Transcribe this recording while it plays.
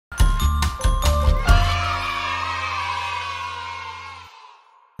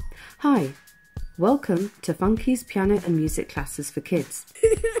Hi, welcome to Fun-Keys Piano and Music Classes for Kids.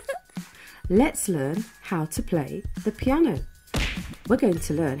 Let's learn how to play the piano. We're going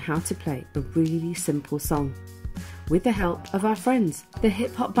to learn how to play a really simple song with the help of our friends, the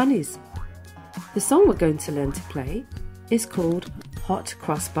Hip Hop Bunnies. The song we're going to learn to play is called Hot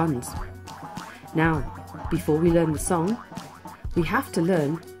Cross Buns. Now, before we learn the song, we have to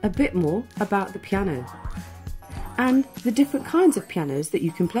learn a bit more about the piano and the different kinds of pianos that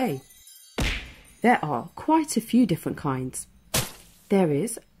you can play. There are quite a few different kinds. There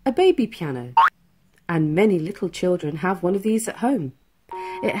is a baby piano, and many little children have one of these at home.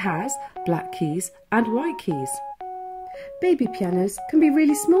 It has black keys and white keys. Baby pianos can be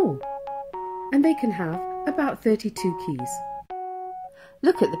really small, and they can have about 32 keys.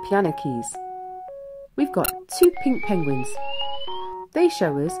 Look at the piano keys. We've got two pink penguins. They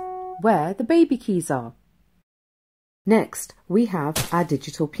show us where the baby keys are. Next, we have our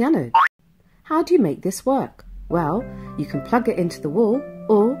digital piano. How do you make this work? Well, you can plug it into the wall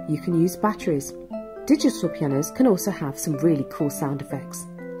or you can use batteries. Digital pianos can also have some really cool sound effects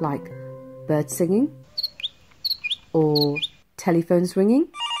like birds singing, or telephones ringing,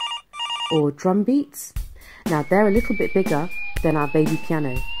 or drum beats. Now they're a little bit bigger than our baby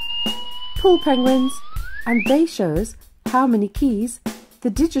piano. Pool penguins, and they show us how many keys the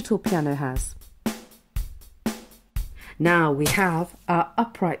digital piano has. Now we have our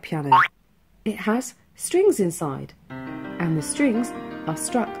upright piano. It has strings inside, and the strings are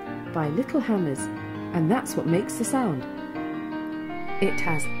struck by little hammers, and that's what makes the sound. It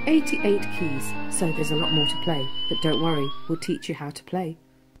has 88 keys, so there's a lot more to play, but don't worry, we'll teach you how to play.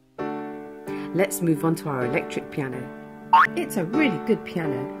 Let's move on to our electric piano. It's a really good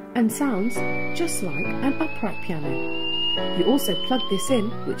piano and sounds just like an upright piano. You also plug this in,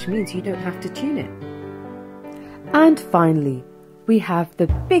 which means you don't have to tune it. And finally, we have the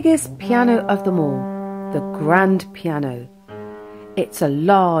biggest piano of them all, the grand piano. It's a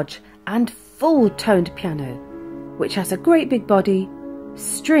large and full-toned piano, which has a great big body,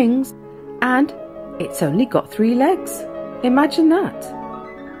 strings, and it's only got 3 legs. Imagine that.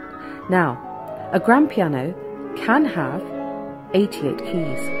 Now, a grand piano can have 88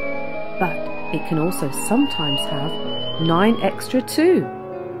 keys, but it can also sometimes have 9 extra too.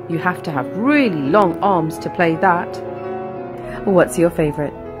 You have to have really long arms to play that. What's your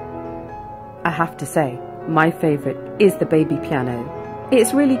favourite? I have to say, my favourite is the baby piano.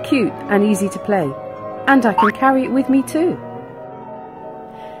 It's really cute and easy to play, and I can carry it with me too.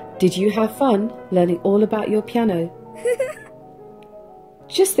 Did you have fun learning all about your piano?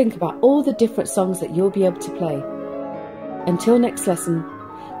 Just think about all the different songs that you'll be able to play. Until next lesson,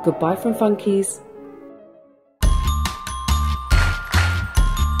 goodbye from Fun-Keys.